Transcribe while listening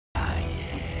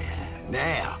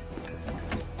Now,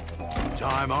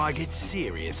 time I get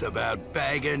serious about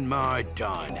bagging my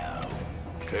Dino.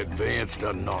 Advanced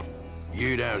or not,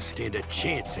 you don't stand a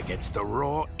chance against the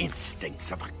raw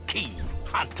instincts of a keen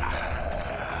hunter.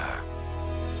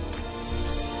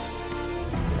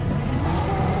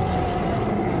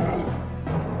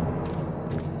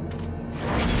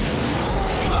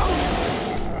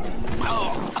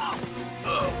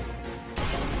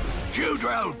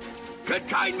 Q-drone!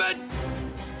 Containment!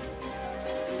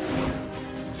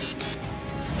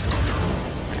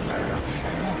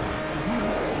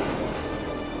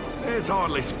 There's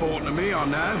hardly sport to me, I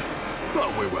know. But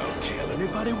we won't tell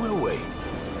anybody, will we?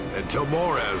 And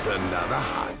tomorrow's another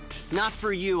hunt. Not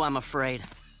for you, I'm afraid.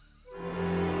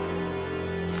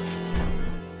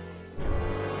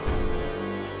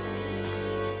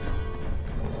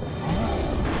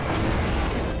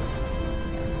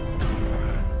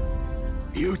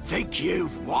 You think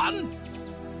you've won?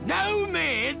 No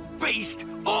man, beast,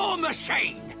 or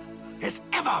machine has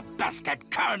ever bested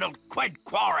Colonel Quid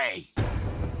Quarry.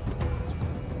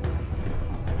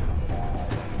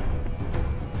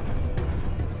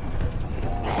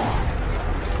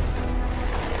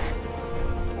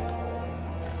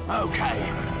 Okay,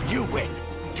 you win.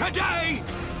 Today!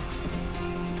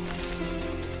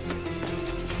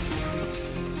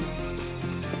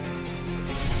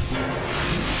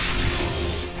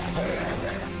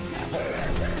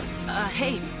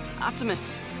 Hey,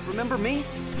 Optimus, remember me?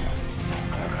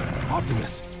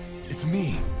 Optimus, it's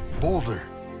me, Boulder.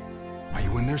 Are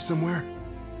you in there somewhere?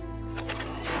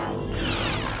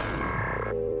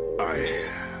 I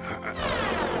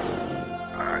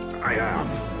am.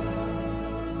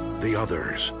 The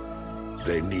others,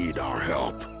 they need our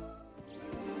help.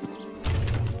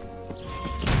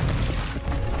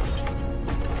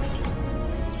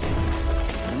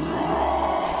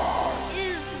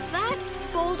 Is that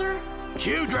Boulder?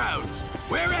 Q-drones,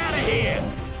 we're out of here!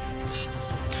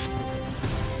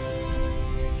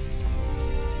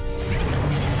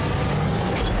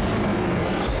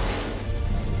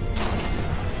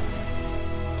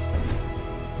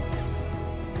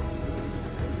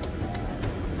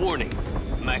 Warning,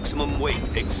 maximum weight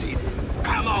exceeded.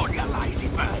 Come on, you lazy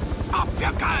bird! Up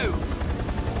you go!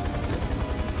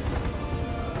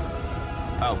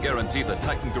 I'll guarantee the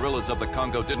Titan gorillas of the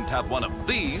Congo didn't have one of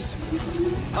these.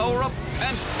 Power up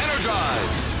and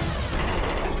energize!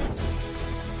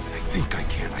 I think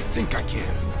I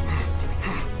can.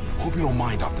 Hope you don't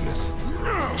mind, Optimus.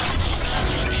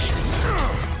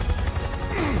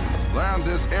 Land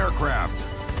this aircraft.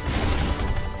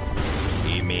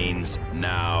 He means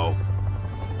now.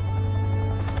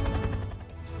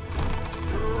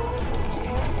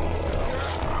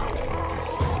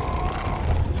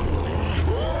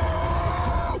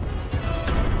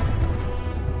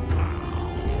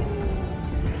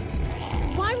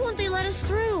 Why won't they let us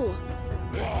through?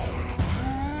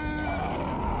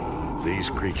 These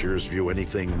creatures view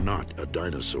anything not a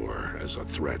dinosaur as a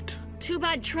threat. Too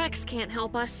bad Trex can't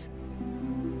help us.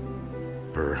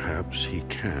 Perhaps he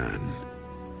can.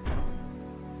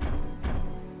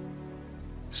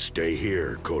 Stay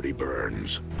here, Cody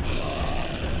Burns.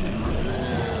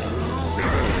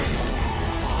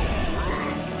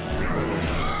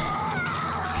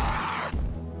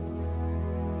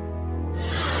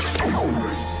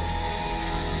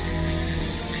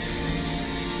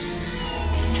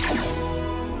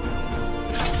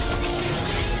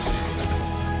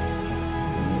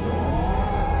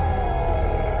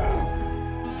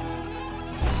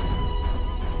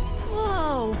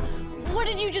 Whoa! What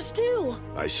did you just do?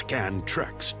 I scanned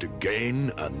Trex to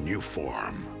gain a new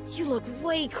form. You look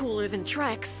way cooler than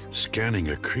Trex. Scanning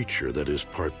a creature that is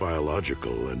part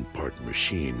biological and part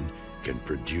machine can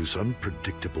produce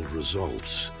unpredictable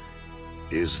results.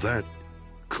 Is that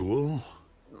cool?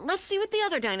 Let's see what the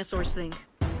other dinosaurs think.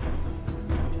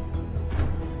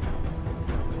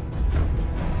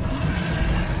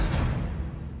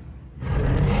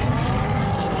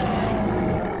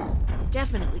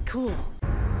 Definitely cool.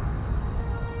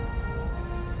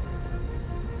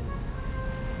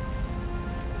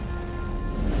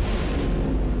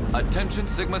 Attention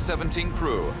Sigma-17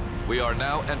 crew. We are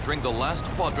now entering the last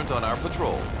quadrant on our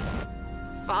patrol.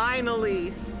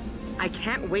 Finally! I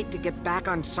can't wait to get back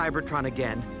on Cybertron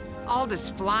again. All this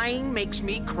flying makes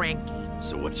me cranky.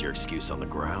 So what's your excuse on the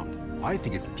ground? I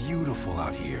think it's beautiful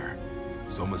out here.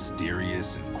 So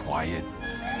mysterious and quiet.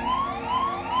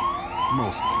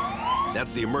 Mostly.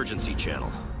 That's the emergency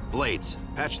channel. Blades,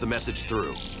 patch the message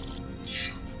through.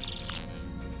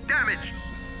 Damage!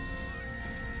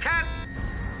 Can't!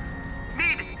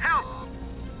 Need help!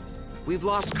 We've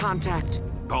lost contact.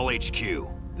 Call HQ.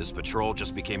 This patrol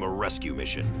just became a rescue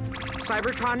mission.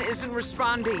 Cybertron isn't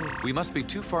responding. We must be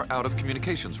too far out of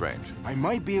communications range. I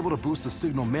might be able to boost the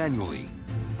signal manually,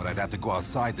 but I'd have to go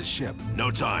outside the ship.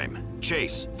 No time.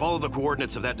 Chase, follow the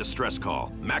coordinates of that distress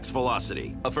call. Max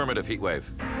velocity. Affirmative, Heatwave.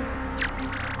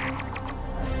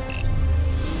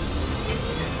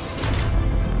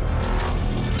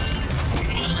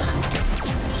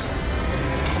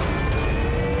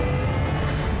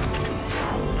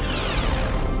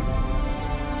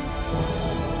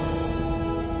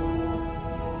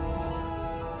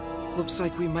 Looks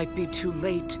like we might be too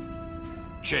late.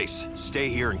 Chase, stay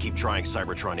here and keep trying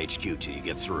Cybertron HQ till you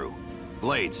get through.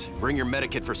 Blades, bring your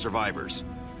medikit for survivors.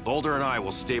 Boulder and I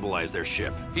will stabilize their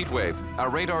ship. Heatwave, our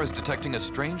radar is detecting a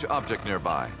strange object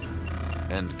nearby.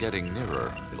 And getting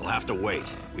nearer. It'll have to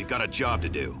wait. We've got a job to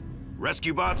do.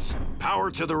 Rescue bots, power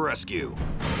to the rescue.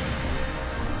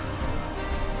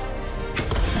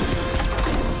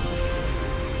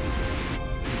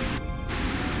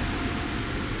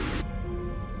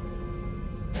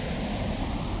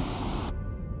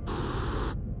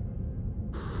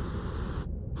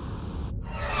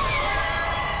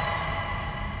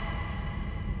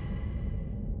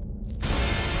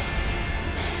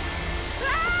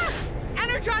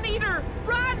 Energon Eater,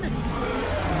 run!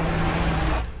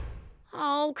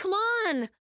 Oh, come on!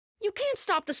 You can't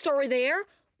stop the story there.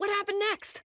 What happened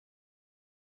next?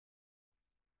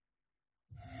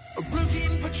 A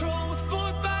routine patrol with 4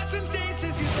 bots and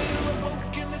stasis. Years later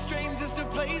awoke in the strangest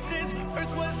of places.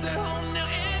 Earth was their home now,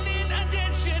 and in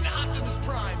addition, Optimus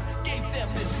Prime gave them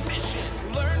this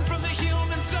mission. Learn from the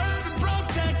humans, serve and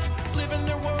protect. Live in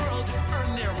their world,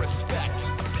 earn their respect.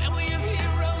 A family of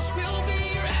heroes will be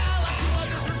your allies. To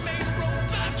others remain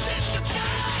robots in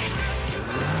disguise.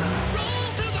 Roll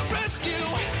to the rescue,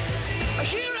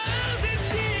 heroes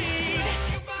indeed.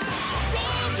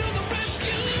 Roll to the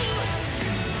rescue.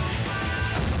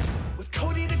 With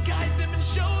Cody to guide them and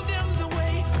show them the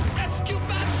way. Rescue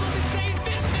bots will be safe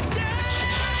in the day.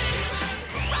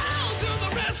 Roll to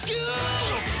the rescue.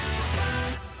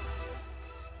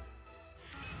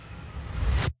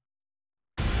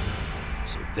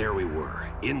 So there we were,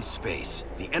 in space.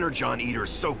 The Energon Eater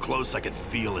so close I could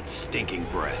feel its stinking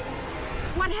breath.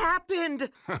 What happened?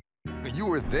 You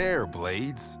were there,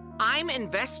 Blades. I'm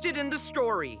invested in the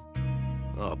story.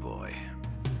 Oh boy.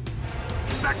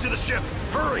 Back to the ship!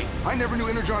 Hurry! I never knew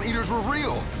Energon Eaters were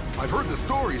real. I've heard the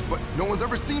stories, but no one's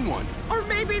ever seen one. Or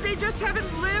maybe they just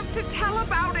haven't lived to tell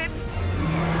about it.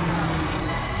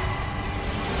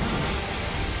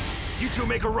 You two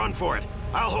make a run for it.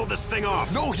 I'll hold this thing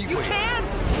off. No, You Heatwave.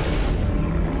 can't!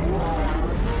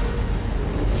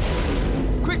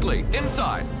 Quickly,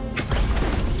 inside!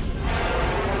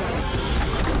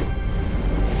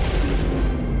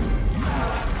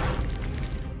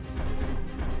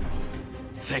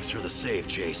 Thanks for the save,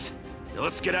 Chase. Now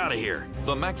let's get out of here.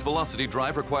 The max velocity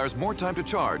drive requires more time to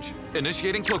charge.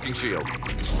 Initiating cloaking shield.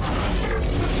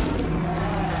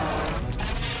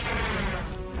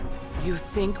 You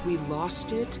think we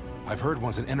lost it? I've heard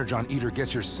once an Energon Eater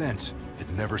gets your scent, it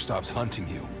never stops hunting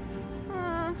you.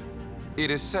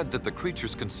 It is said that the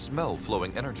creatures can smell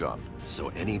flowing energon. So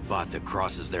any bot that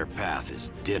crosses their path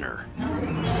is dinner.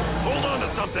 Hold on to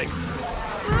something!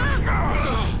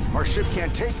 Our ship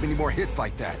can't take many more hits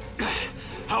like that.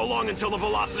 How long until the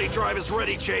velocity drive is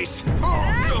ready, Chase?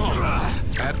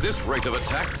 At this rate of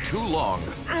attack, too long.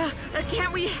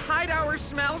 Can't we hide our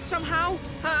smells somehow?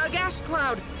 A gas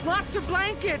cloud, lots of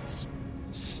blankets.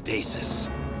 Stasis.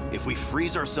 If we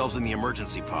freeze ourselves in the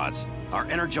emergency pods, our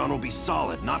energon will be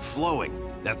solid, not flowing.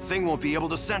 That thing won't be able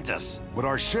to scent us. But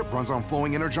our ship runs on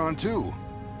flowing energon too.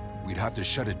 We'd have to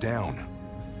shut it down.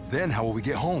 Then how will we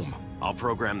get home? I'll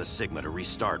program the Sigma to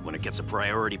restart when it gets a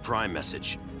priority prime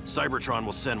message. Cybertron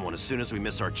will send one as soon as we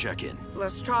miss our check-in.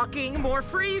 Less talking, more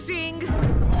freezing.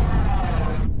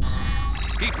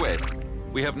 Heatwave,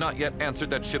 we have not yet answered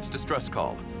that ship's distress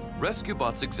call. Rescue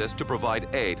bots exist to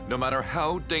provide aid, no matter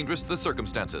how dangerous the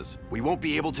circumstances. We won't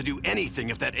be able to do anything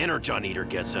if that Energon Eater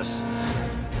gets us.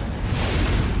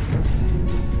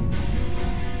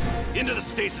 Into the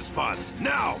stasis pods,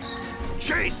 now!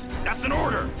 Chase, that's an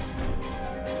order!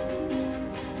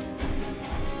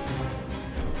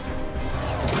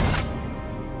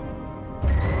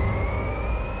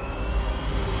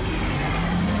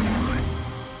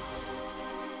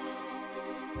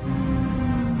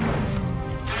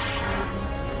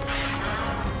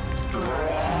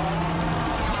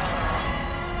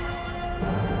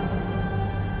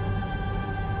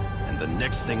 The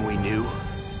next thing we knew,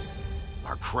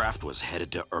 our craft was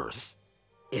headed to Earth.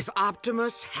 If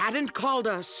Optimus hadn't called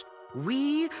us,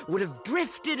 we would have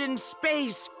drifted in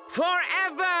space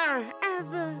forever,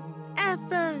 ever,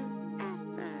 ever,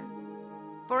 ever,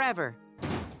 forever.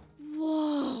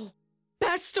 Whoa.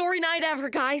 Best story night ever,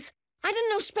 guys. I didn't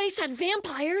know space had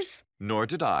vampires. Nor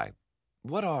did I.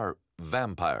 What are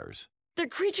vampires? They're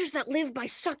creatures that live by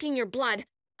sucking your blood.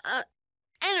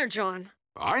 Energon.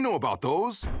 I know about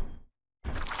those.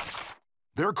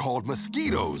 They're called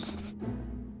mosquitoes.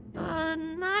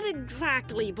 Not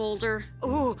exactly, Boulder.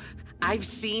 Ooh, I've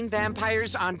seen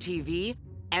vampires on TV.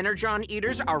 Energon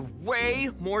eaters are way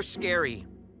more scary.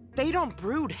 They don't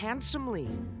brood handsomely.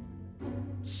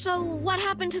 So what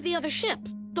happened to the other ship?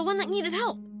 The one that needed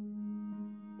help?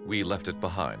 We left it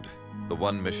behind. The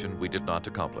one mission we did not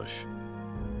accomplish.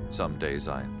 Some days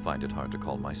I find it hard to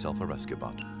call myself a rescue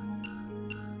bot.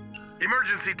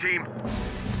 Emergency team.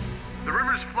 The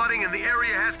river's flooding and the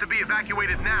area has to be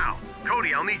evacuated now.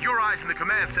 Cody, I'll need your eyes in the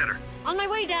command center. On my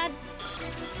way, Dad.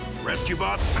 Rescue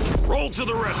bots, roll to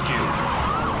the rescue!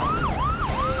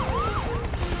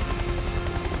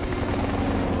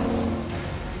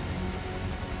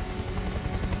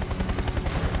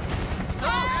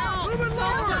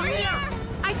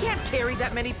 I can't carry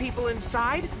that many people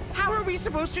inside. How are we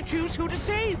supposed to choose who to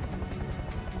save?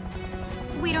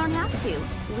 We don't have to.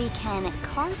 We can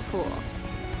carpool.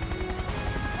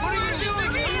 What are you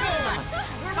doing here?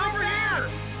 We're over here!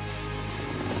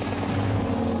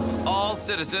 All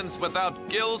citizens without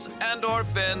gills and/or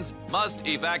fins must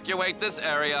evacuate this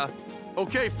area.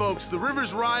 Okay, folks, the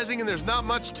river's rising and there's not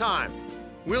much time.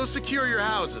 We'll secure your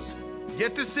houses.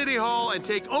 Get to City Hall and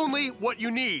take only what you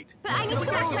need. But I need to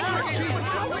go back to the house.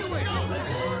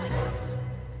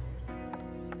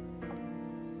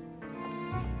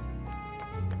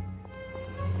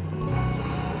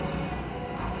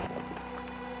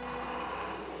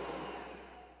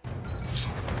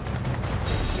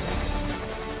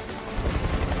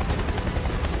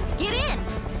 Get in!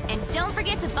 And don't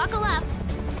forget to buckle up.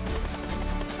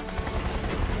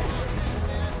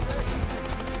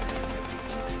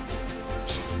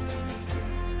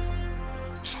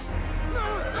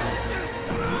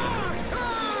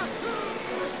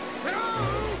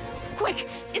 Quick!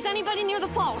 Is anybody near the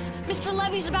falls? Mr.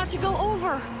 Levy's about to go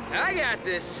over. I got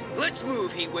this. Let's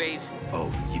move, Heatwave.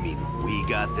 Oh, you mean we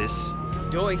got this?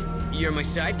 Doy, you're my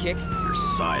sidekick. Your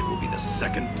side will be the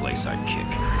second place I kick.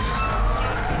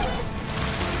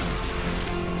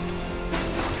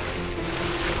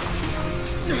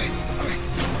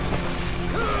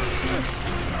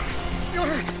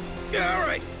 All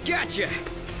right, gotcha.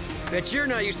 Bet you're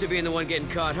not used to being the one getting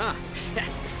caught, huh?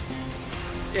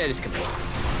 Yeah, just come here.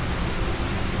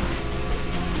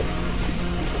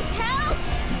 Help!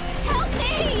 Help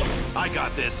me! I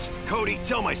got this. Cody,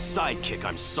 tell my sidekick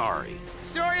I'm sorry.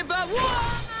 Sorry about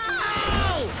what?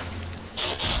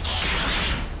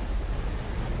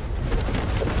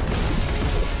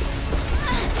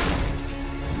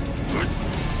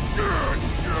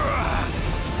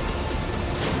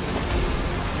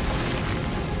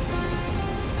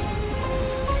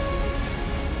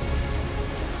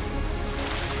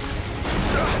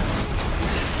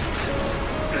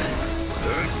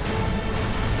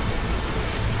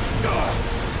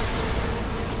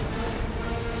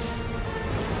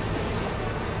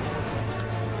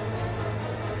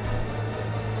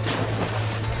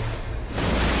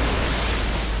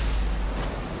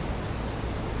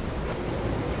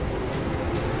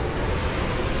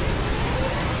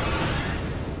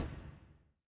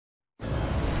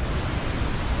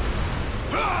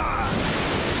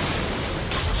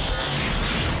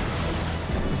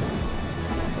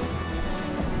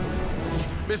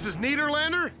 Mrs.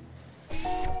 Niederlander?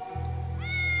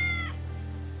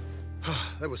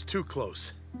 That was too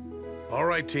close. All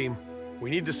right, team. We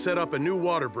need to set up a new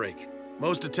water break.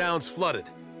 Most of town's flooded.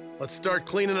 Let's start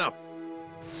cleaning up.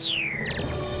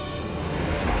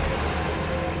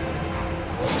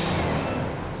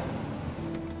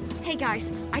 Hey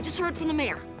guys, I just heard from the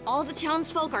mayor. All the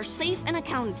townsfolk are safe and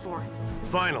accounted for.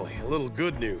 Finally, a little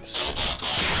good news.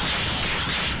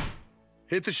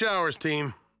 Hit the showers,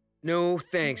 team. No,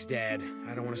 thanks, Dad.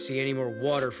 I don't want to see any more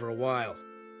water for a while.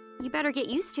 You better get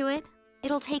used to it.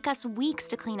 It'll take us weeks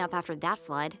to clean up after that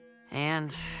flood.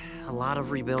 And a lot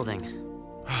of rebuilding.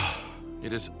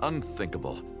 It is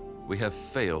unthinkable. We have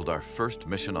failed our first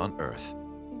mission on Earth.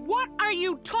 What are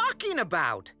you talking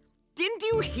about? Didn't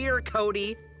you hear,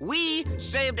 Cody? We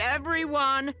saved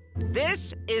everyone.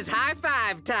 This is high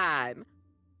five time.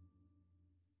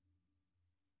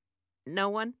 No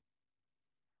one?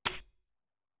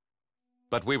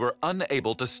 But we were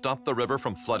unable to stop the river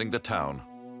from flooding the town.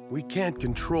 We can't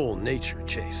control nature,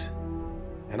 Chase.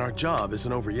 And our job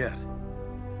isn't over yet.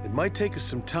 It might take us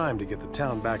some time to get the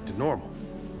town back to normal,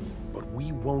 but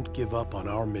we won't give up on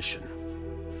our mission.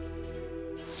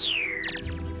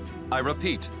 I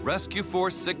repeat, Rescue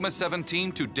Force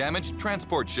Sigma-17 to damaged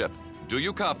transport ship. Do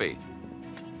you copy?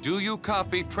 Do you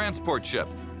copy transport ship?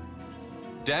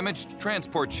 Damaged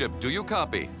transport ship, do you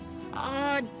copy?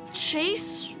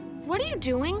 Chase, what are you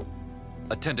doing?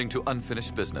 Attending to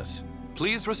unfinished business.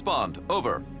 Please respond,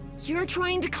 over. You're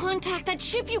trying to contact that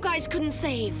ship you guys couldn't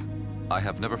save. I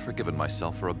have never forgiven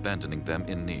myself for abandoning them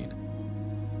in need.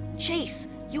 Chase,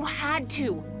 you had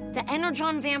to. The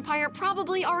Energon vampire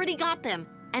probably already got them,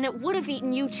 and it would have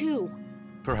eaten you too.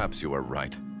 Perhaps you are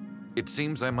right. It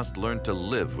seems I must learn to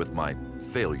live with my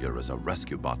failure as a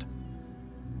rescue bot.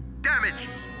 Damage!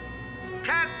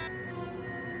 Cat!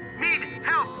 Need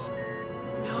help!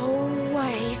 No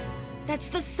way. That's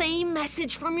the same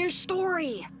message from your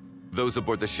story. Those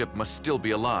aboard the ship must still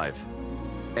be alive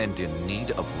and in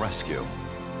need of rescue.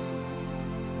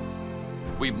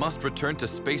 We must return to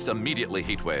space immediately,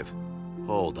 Heatwave.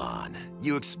 Hold on.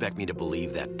 You expect me to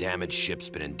believe that damaged ship's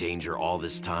been in danger all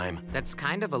this time? That's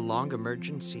kind of a long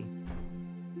emergency.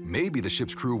 Maybe the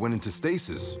ship's crew went into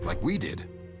stasis, like we did.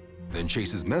 Then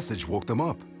Chase's message woke them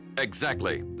up.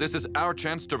 Exactly. This is our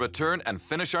chance to return and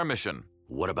finish our mission.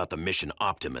 What about the mission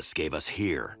Optimus gave us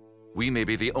here? We may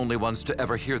be the only ones to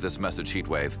ever hear this message,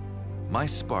 Heatwave. My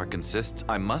spark insists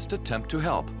I must attempt to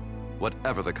help,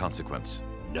 whatever the consequence.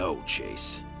 No,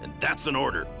 Chase. And that's an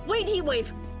order. Wait,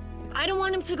 Heatwave. I don't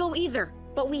want him to go either,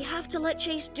 but we have to let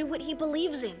Chase do what he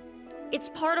believes in. It's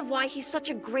part of why he's such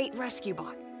a great rescue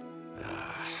bot.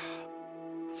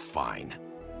 Fine.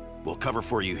 We'll cover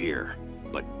for you here,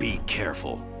 but be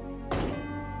careful.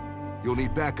 You'll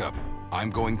need backup. I'm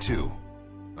going too.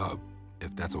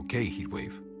 If that's okay,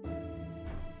 Heatwave.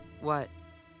 What?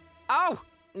 Oh,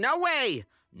 no way!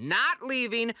 Not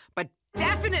leaving, but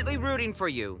definitely rooting for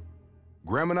you.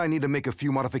 Graham and I need to make a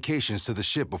few modifications to the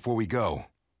ship before we go.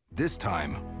 This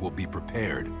time, we'll be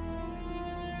prepared.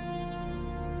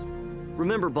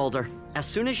 Remember, Boulder, as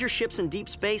soon as your ship's in deep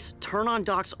space, turn on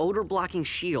Doc's odor-blocking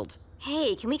shield.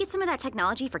 Hey, can we get some of that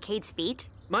technology for Cade's feet?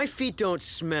 My feet don't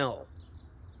smell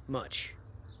much.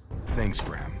 Thanks,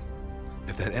 Graham.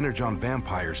 If that Energon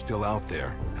vampire's still out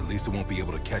there, at least it won't be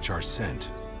able to catch our scent.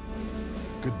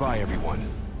 Goodbye, everyone.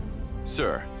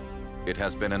 Sir, it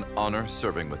has been an honor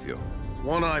serving with you.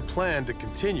 One I plan to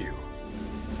continue.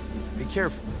 Be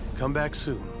careful. Come back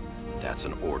soon. That's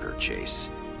an order, Chase.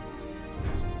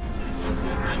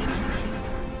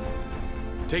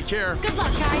 Take care. Good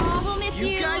luck, guys. Oh, we'll miss you.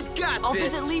 You guys got I'll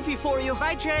this. visit Leafy for you.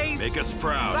 Bye, Chase. Make us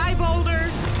proud. Bye, Boulder.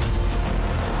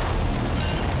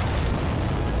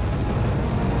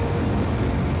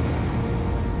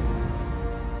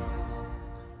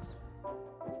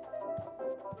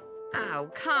 Oh,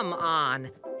 come on.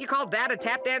 You call that a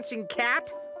tap-dancing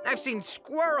cat? I've seen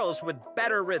squirrels with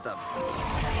better rhythm.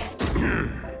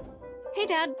 Hey,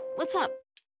 Dad, what's up?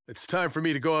 It's time for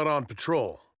me to go out on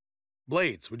patrol.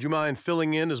 Blades, would you mind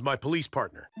filling in as my police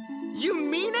partner? You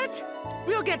mean it?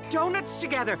 We'll get donuts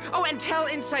together. Oh, and tell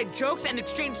inside jokes and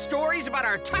exchange stories about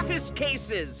our toughest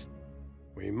cases.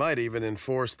 We might even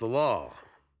enforce the law.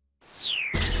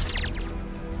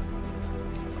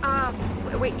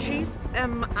 Wait, Chief,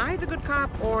 am I the good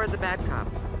cop or the bad cop?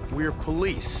 We're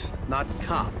police, not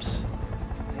cops.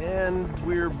 And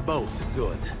we're both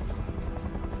good.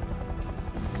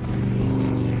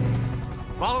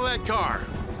 Follow that car.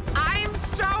 I'm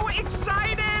so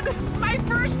excited! My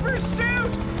first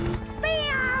pursuit!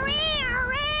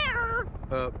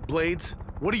 Blades,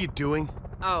 what are you doing?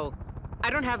 Oh, I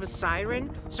don't have a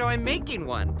siren, so I'm making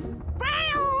one.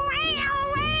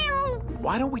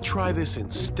 Why don't we try this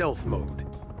in stealth mode?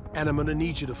 And I'm gonna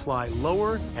need you to fly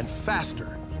lower and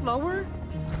faster. Lower?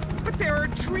 But there are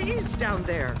trees down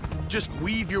there. Just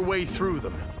weave your way through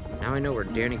them. Now I know where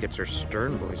Danny gets her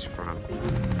stern voice from.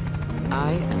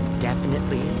 I am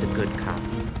definitely the good cop.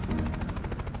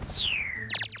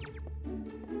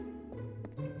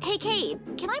 Hey, Cade,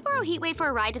 can I borrow Heatwave for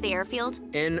a ride to the airfield?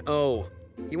 N.O.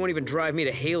 He won't even drive me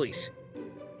to Haley's.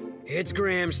 It's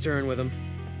Graham's turn with him.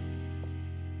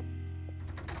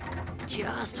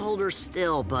 Just hold her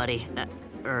still, buddy.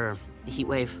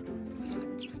 Heatwave.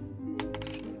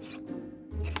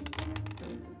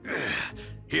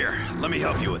 Here, let me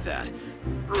help you with that.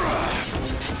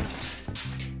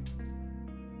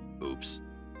 Oops.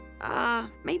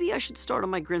 Maybe I should start on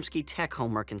my Grimsky tech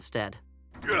homework instead.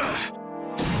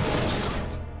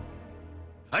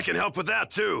 I can help with that,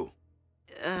 too.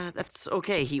 That's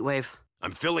okay, Heatwave.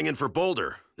 I'm filling in for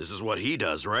Boulder. This is what he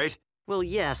does, right? Well,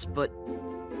 yes, but...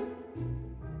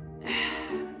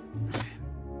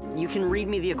 You can read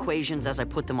me the equations as I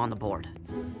put them on the board.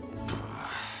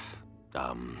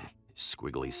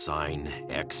 Squiggly sign,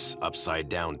 X, upside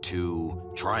down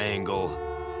 2, triangle.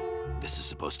 This is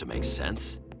supposed to make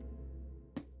sense?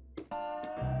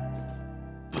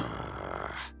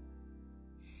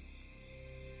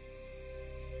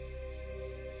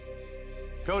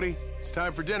 Cody, it's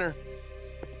time for dinner.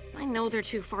 I know they're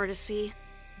too far to see,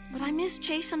 but I miss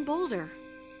Chase and Boulder.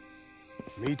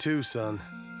 Me too, son.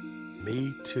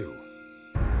 Me too.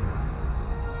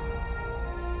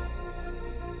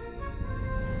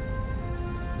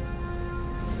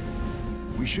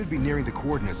 We should be nearing the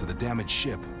coordinates of the damaged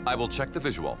ship. I will check the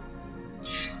visual.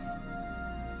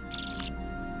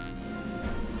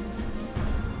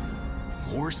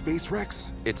 More space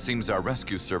wrecks? It seems our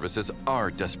rescue services are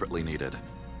desperately needed.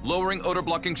 Lowering odor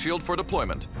blocking shield for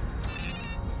deployment.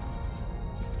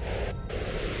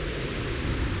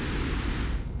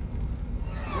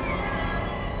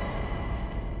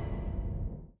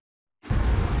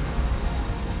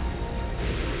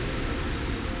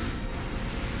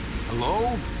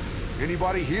 Hello?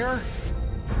 Anybody here?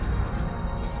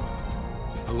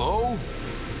 Hello?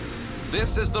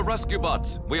 This is the Rescue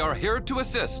Bots. We are here to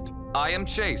assist. I am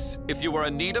Chase. If you are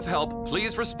in need of help,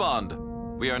 please respond.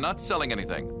 We are not selling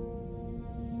anything.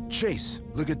 Chase,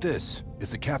 look at this.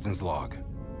 It's the captain's log.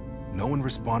 No one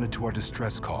responded to our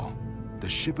distress call. The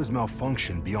ship is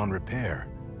malfunctioned beyond repair.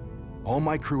 All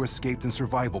my crew escaped in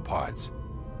survival pods.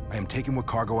 I am taking what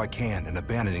cargo I can and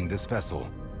abandoning this vessel.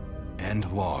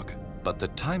 End log. But the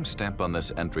timestamp on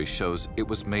this entry shows it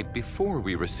was made before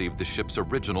we received the ship's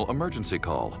original emergency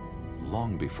call.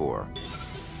 Long before.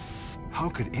 How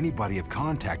could anybody have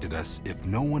contacted us if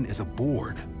no one is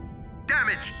aboard?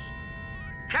 Damage!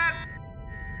 Can't...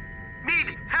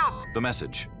 Need help! The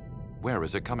message. Where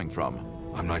is it coming from?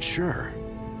 I'm not sure.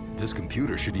 This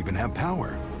computer should even have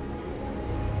power.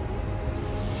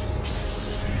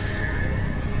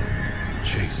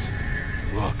 Chase,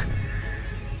 look.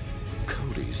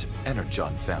 Cody's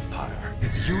Energon vampire.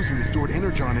 It's using the stored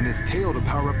Energon in its tail to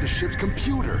power up the ship's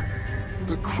computer.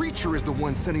 The creature is the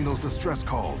one sending those distress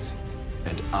calls.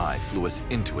 And I flew us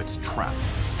into its trap.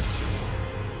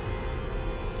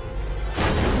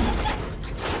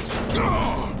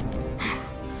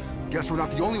 Guess we're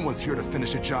not the only ones here to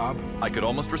finish a job. I could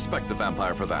almost respect the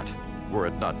vampire for that, were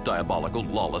it not diabolical,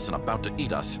 lawless, and about to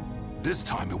eat us. This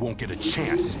time it won't get a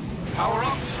chance. Power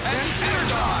up and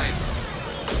energize!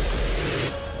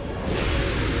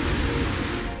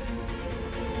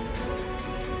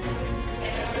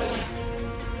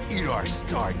 Eat our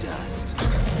stardust.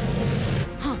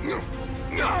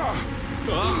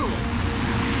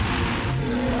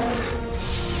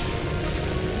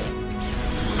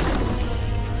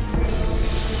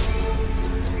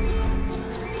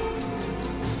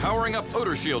 Powering up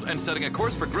odor shield and setting a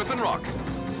course for Griffin Rock.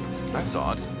 That's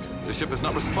odd. The ship is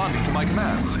not responding to my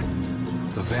commands.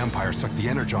 The vampire sucked the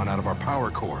Energon out of our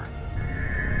power core.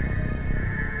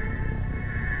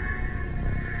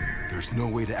 There's no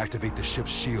way to activate the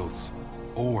ship's shields,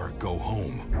 or go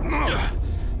home.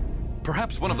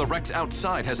 Perhaps one of the wrecks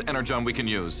outside has Energon we can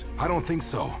use. I don't think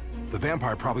so. The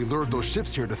vampire probably lured those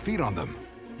ships here to feed on them.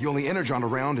 The only Energon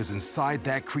around is inside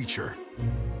that creature.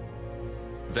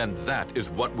 Then that is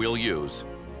what we'll use.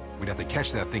 We'd have to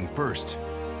catch that thing first,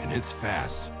 and it's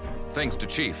fast. Thanks to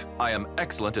Chief, I am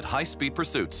excellent at high-speed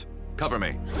pursuits. Cover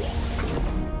me.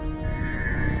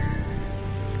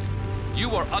 You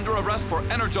are under arrest for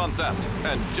Energon theft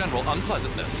and general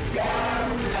unpleasantness.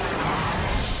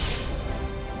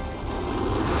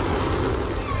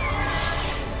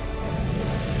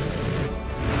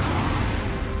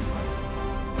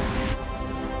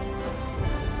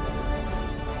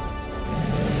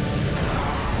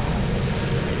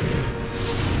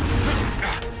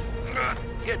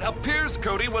 It appears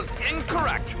Cody was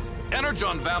incorrect.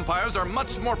 Energon vampires are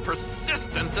much more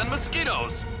persistent than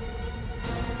mosquitoes.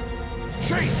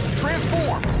 Chase,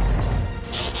 transform!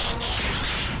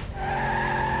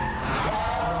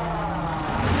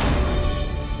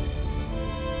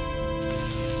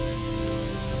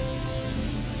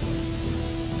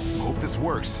 Hope this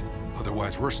works.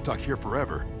 Otherwise, we're stuck here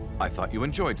forever. I thought you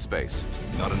enjoyed space.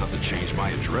 Not enough to change my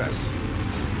address.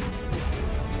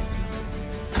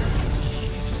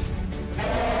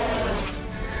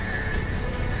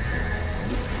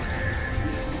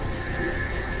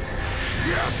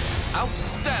 Yes!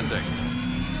 Outstanding!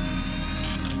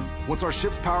 Once our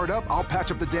ship's powered up, I'll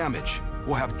patch up the damage.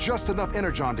 We'll have just enough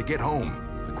Energon to get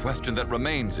home. The question that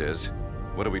remains is,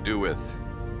 what do we do with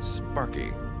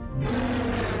Sparky?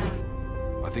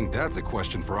 I think that's a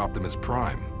question for Optimus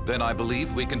Prime. Then I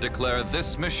believe we can declare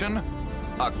this mission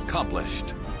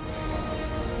accomplished.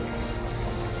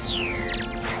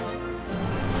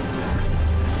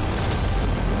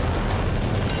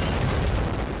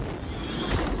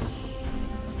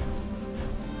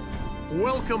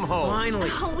 welcome home. Finally.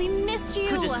 Oh, we missed you.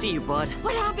 Good to see you, bud.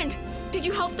 What happened? Did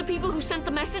you help the people who sent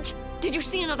the message? Did you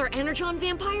see another Energon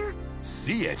vampire?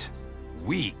 See it?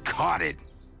 We caught it.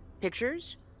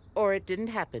 Pictures? Or it didn't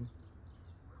happen?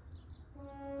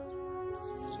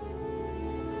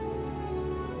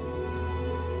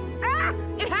 Ah!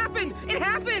 It happened! It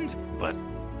happened! But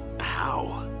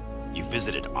how? You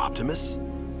visited Optimus?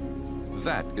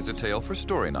 That is a tale for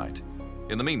story night.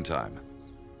 In the meantime,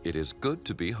 it is good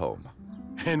to be home.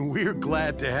 And we're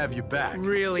glad to have you back.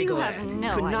 Really You glad. have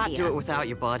no Could not idea. do it without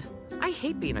you, bud. I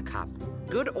hate being a cop.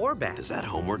 Good or bad. Does that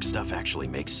homework stuff actually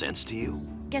make sense to you?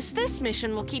 Guess this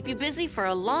mission will keep you busy for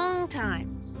a long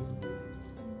time.